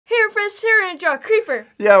let's tear and draw a creeper.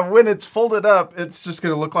 Yeah, when it's folded up, it's just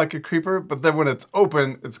going to look like a creeper, but then when it's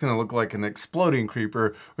open, it's going to look like an exploding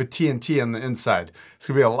creeper with TNT on the inside. It's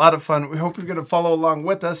going to be a lot of fun. We hope you're going to follow along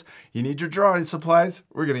with us. You need your drawing supplies.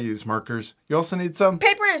 We're going to use markers. You also need some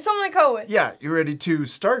paper and something to color with. Yeah, you ready to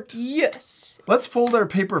start? Yes. Let's fold our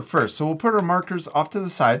paper first. So we'll put our markers off to the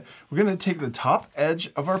side. We're going to take the top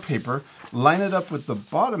edge of our paper, line it up with the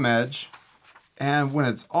bottom edge, and when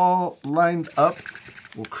it's all lined up,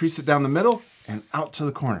 we'll crease it down the middle and out to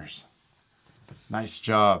the corners. Nice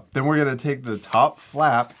job. Then we're going to take the top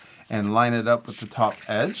flap and line it up with the top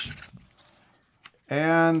edge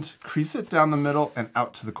and crease it down the middle and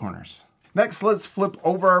out to the corners. Next, let's flip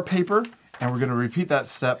over our paper and we're going to repeat that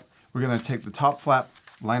step. We're going to take the top flap,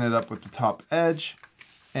 line it up with the top edge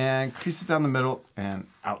and crease it down the middle and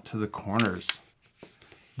out to the corners.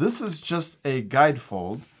 This is just a guide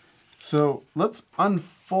fold. So let's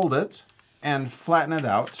unfold it and flatten it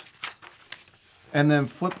out, and then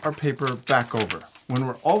flip our paper back over. When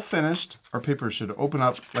we're all finished, our paper should open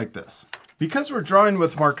up like this. Because we're drawing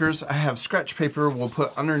with markers, I have scratch paper we'll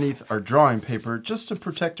put underneath our drawing paper just to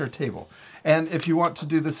protect our table. And if you want to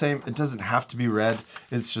do the same, it doesn't have to be red.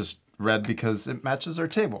 It's just red because it matches our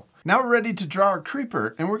table. Now we're ready to draw our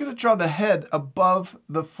creeper, and we're going to draw the head above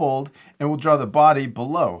the fold, and we'll draw the body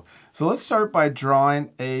below. So let's start by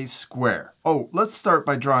drawing a square. Oh, let's start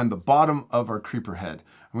by drawing the bottom of our creeper head.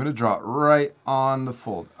 I'm going to draw it right on the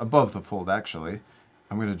fold, above the fold actually.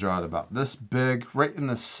 I'm going to draw it about this big, right in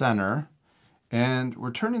the center. And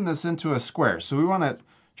we're turning this into a square. So we want to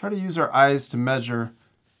try to use our eyes to measure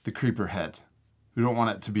the creeper head. We don't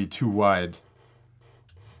want it to be too wide.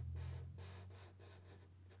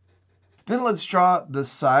 Then let's draw the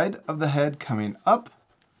side of the head coming up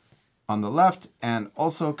on the left and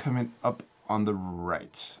also coming up on the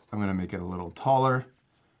right. I'm going to make it a little taller.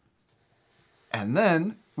 And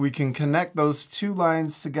then we can connect those two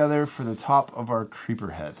lines together for the top of our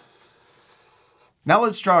creeper head. Now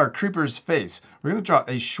let's draw our creeper's face. We're going to draw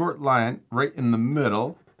a short line right in the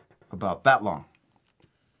middle, about that long.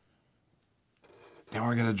 Then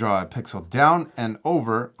we're going to draw a pixel down and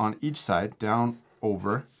over on each side, down,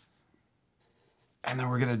 over. And then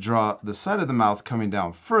we're going to draw the side of the mouth coming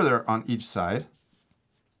down further on each side.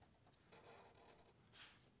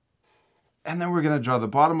 And then we're going to draw the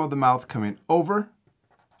bottom of the mouth coming over,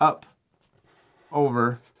 up,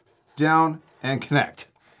 over, down, and connect.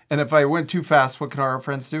 And if I went too fast, what can our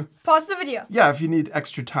friends do? Pause the video. Yeah, if you need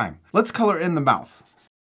extra time. Let's color in the mouth.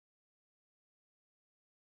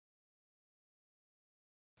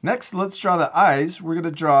 Next, let's draw the eyes. We're going to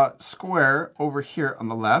draw a square over here on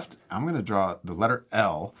the left. I'm going to draw the letter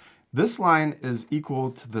L. This line is equal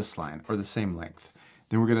to this line, or the same length.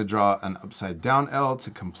 Then we're going to draw an upside down L to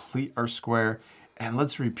complete our square. And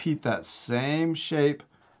let's repeat that same shape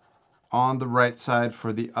on the right side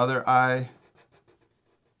for the other eye.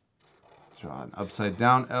 Draw an upside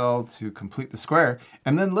down L to complete the square.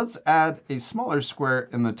 And then let's add a smaller square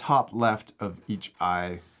in the top left of each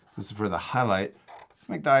eye. This is for the highlight.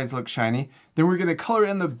 Make the eyes look shiny. Then we're going to color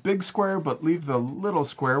in the big square, but leave the little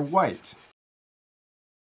square white.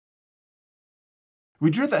 We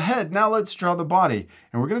drew the head, now let's draw the body.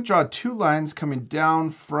 And we're going to draw two lines coming down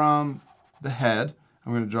from the head.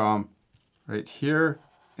 I'm going to draw them right here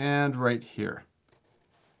and right here.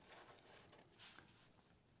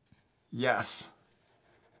 Yes.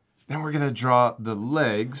 Then we're going to draw the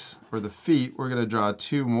legs, or the feet. We're going to draw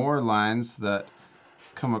two more lines that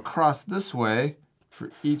come across this way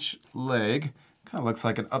for each leg. Kind of looks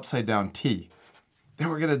like an upside down T. Then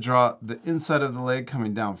we're going to draw the inside of the leg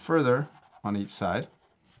coming down further on each side.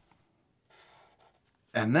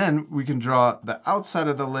 And then we can draw the outside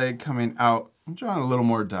of the leg coming out. I'm drawing a little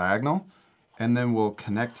more diagonal. And then we'll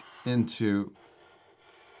connect into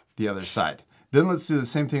the other side. Then let's do the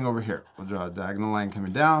same thing over here. We'll draw a diagonal line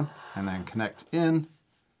coming down and then connect in.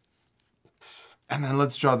 And then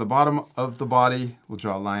let's draw the bottom of the body. We'll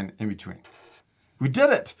draw a line in between. We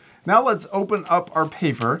did it! Now let's open up our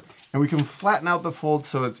paper and we can flatten out the fold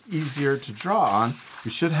so it's easier to draw on.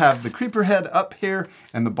 We should have the creeper head up here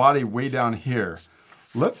and the body way down here.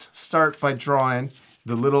 Let's start by drawing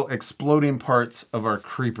the little exploding parts of our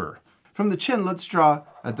creeper. From the chin, let's draw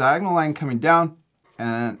a diagonal line coming down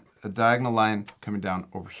and a diagonal line coming down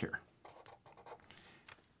over here.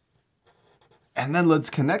 And then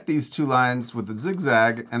let's connect these two lines with a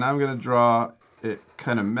zigzag, and I'm going to draw it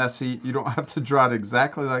kind of messy. You don't have to draw it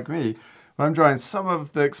exactly like me, but I'm drawing some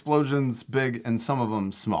of the explosions big and some of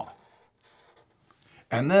them small.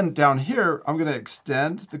 And then down here, I'm going to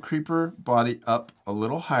extend the creeper body up a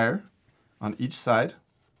little higher on each side.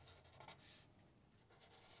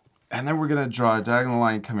 And then we're going to draw a diagonal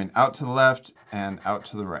line coming out to the left and out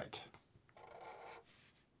to the right.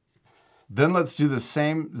 Then let's do the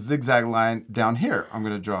same zigzag line down here. I'm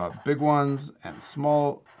going to draw big ones and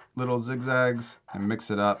small little zigzags and mix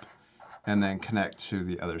it up and then connect to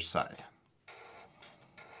the other side.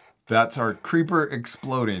 That's our creeper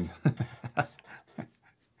exploding.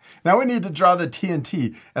 Now we need to draw the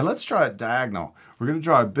TNT, and let's draw it diagonal. We're going to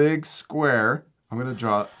draw a big square. I'm going to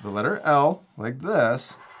draw the letter L like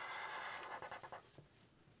this.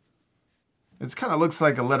 It kind of looks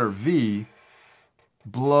like a letter V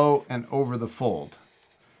below and over the fold.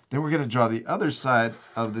 Then we're going to draw the other side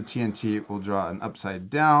of the TNT. We'll draw an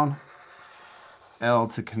upside down L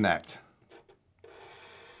to connect.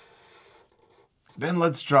 Then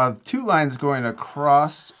let's draw 2 lines going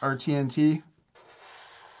across our TNT.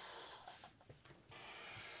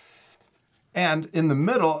 And in the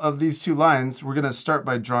middle of these 2 lines, we're going to start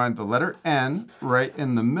by drawing the letter N right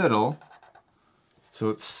in the middle, so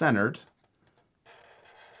it's centered.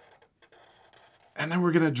 And then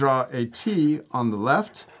we're going to draw a T on the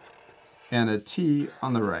left and a T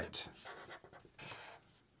on the right.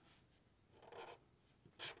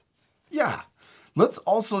 Yeah. Let's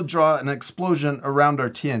also draw an explosion around our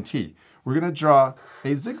TNT. We're going to draw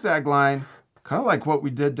a zigzag line, kind of like what we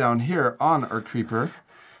did down here on our creeper,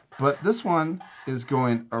 but this one is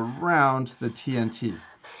going around the TNT.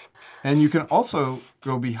 And you can also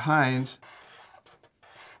go behind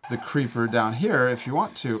the creeper down here if you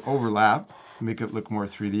want to overlap, make it look more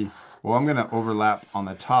 3D. Well, I'm going to overlap on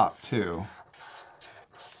the top too,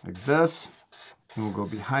 like this, and we'll go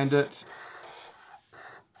behind it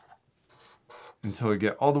until we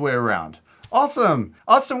get all the way around. Awesome!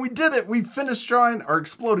 Austin, we did it! We finished drawing our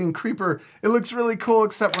exploding creeper. It looks really cool,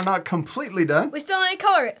 except we're not completely done. We still need to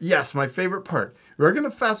color it. Yes, my favorite part. We're gonna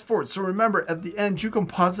fast forward, so remember, at the end, you can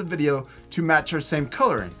pause the video to match our same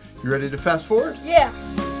coloring. You ready to fast forward? Yeah.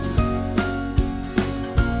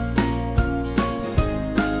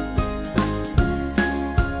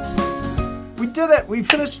 We did it! We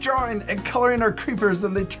finished drawing and coloring our creepers,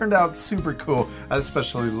 and they turned out super cool. I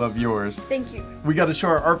especially love yours. Thank you. We gotta show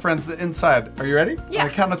our art friends the inside. Are you ready? Yeah. On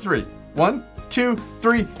the count of 3. 1, 2,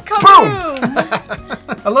 3, Kaboom! boom!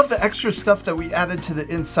 I love the extra stuff that we added to the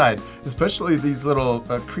inside, especially these little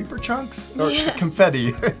creeper chunks, or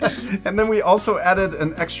confetti. And then we also added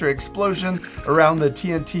an extra explosion around the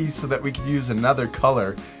TNT so that we could use another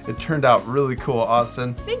color. It turned out really cool,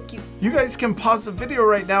 Austin. Thank you. You guys can pause the video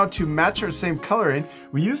right now to match our same coloring.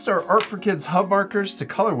 We used our Art for Kids hub markers to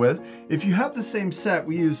color with. If you have the same set,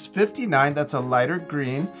 we used 59, that's a lighter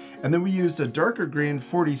green, and then we used a darker green,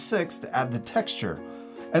 46, to add the texture.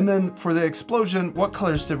 And then for the explosion, what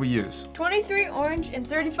colors did we use? 23 orange and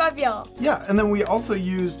 35 yellow. Yeah, and then we also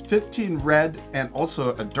used 15 red and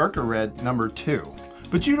also a darker red, number 2.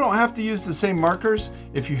 But you don't have to use the same markers.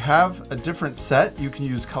 If you have a different set, you can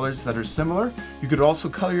use colors that are similar. You could also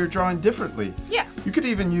color your drawing differently. Yeah. You could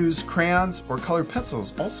even use crayons or colored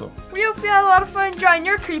pencils also. We hope you had a lot of fun drawing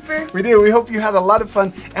your creeper. We do. We hope you had a lot of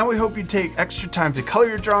fun, and we hope you take extra time to color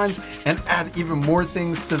your drawings and add even more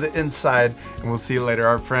things to the inside. And we'll see you later,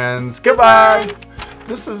 our friends. Goodbye!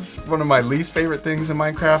 This is one of my least favorite things in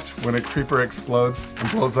Minecraft, when a creeper explodes and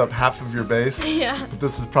blows up half of your base. Yeah. But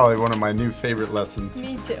this is probably one of my new favorite lessons.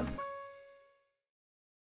 Me too.